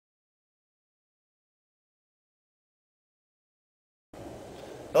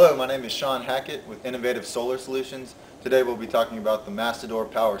Hello, my name is Sean Hackett with Innovative Solar Solutions. Today we'll be talking about the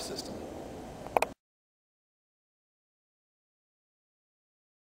Mastador power system.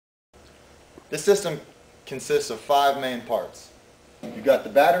 This system consists of 5 main parts. You've got the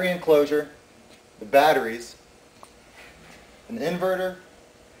battery enclosure, the batteries, an inverter,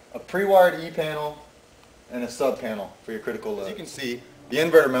 a pre-wired E-panel, and a sub-panel for your critical load. As you can see, the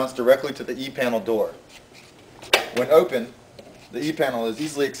inverter mounts directly to the E-panel door. When open, the E-panel is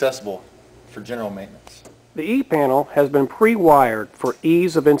easily accessible for general maintenance. The E-panel has been pre-wired for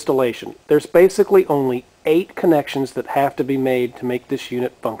ease of installation. There's basically only 8 connections that have to be made to make this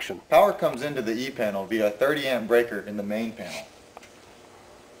unit function. Power comes into the E-panel via a 30 amp breaker in the main panel.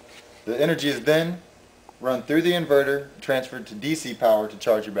 The energy is then run through the inverter, transferred to DC power to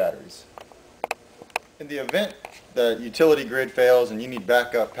charge your batteries. In the event the utility grid fails and you need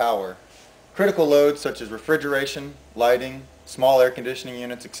backup power, critical loads such as refrigeration, lighting, small air conditioning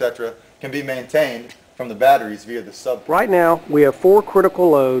units, etc. can be maintained from the batteries via the sub. Right now we have 4 critical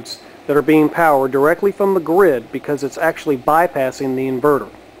loads that are being powered directly from the grid because it's actually bypassing the inverter.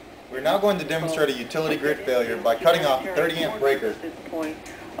 We're now going to demonstrate a utility grid failure by cutting off a 30 amp breaker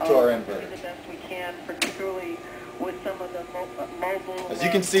to our inverter. As you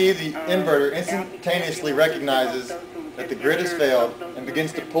can see, the inverter instantaneously recognizes that the grid has failed and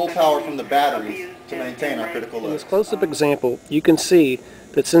begins to pull power from the batteries to maintain our critical loads. In this close-up example, you can see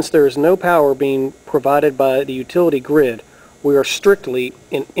that since there is no power being provided by the utility grid, we are strictly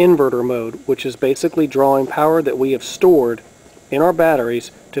in inverter mode, which is basically drawing power that we have stored in our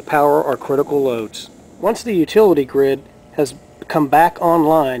batteries to power our critical loads. Once the utility grid has come back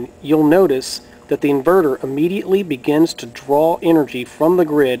online, you'll notice that the inverter immediately begins to draw energy from the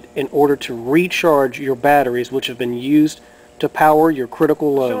grid in order to recharge your batteries, which have been used to power your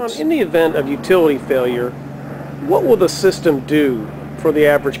critical loads. Sean, in the event of utility failure, what will the system do for the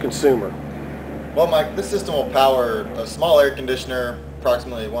average consumer? Well, Mike, this system will power a small air conditioner,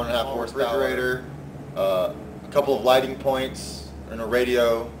 approximately 1.5 horsepower, refrigerator, a couple of lighting points, and a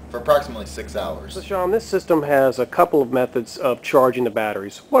radio for approximately 6 hours. So Sean, this system has a couple of methods of charging the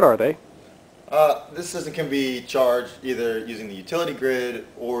batteries. What are they? This system can be charged either using the utility grid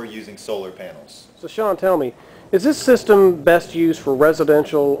or using solar panels. So Sean, tell me, is this system best used for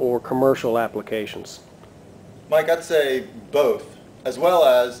residential or commercial applications? Mike, I'd say both, as well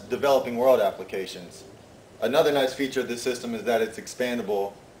as developing world applications. Another nice feature of this system is that it's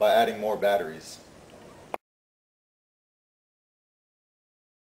expandable by adding more batteries.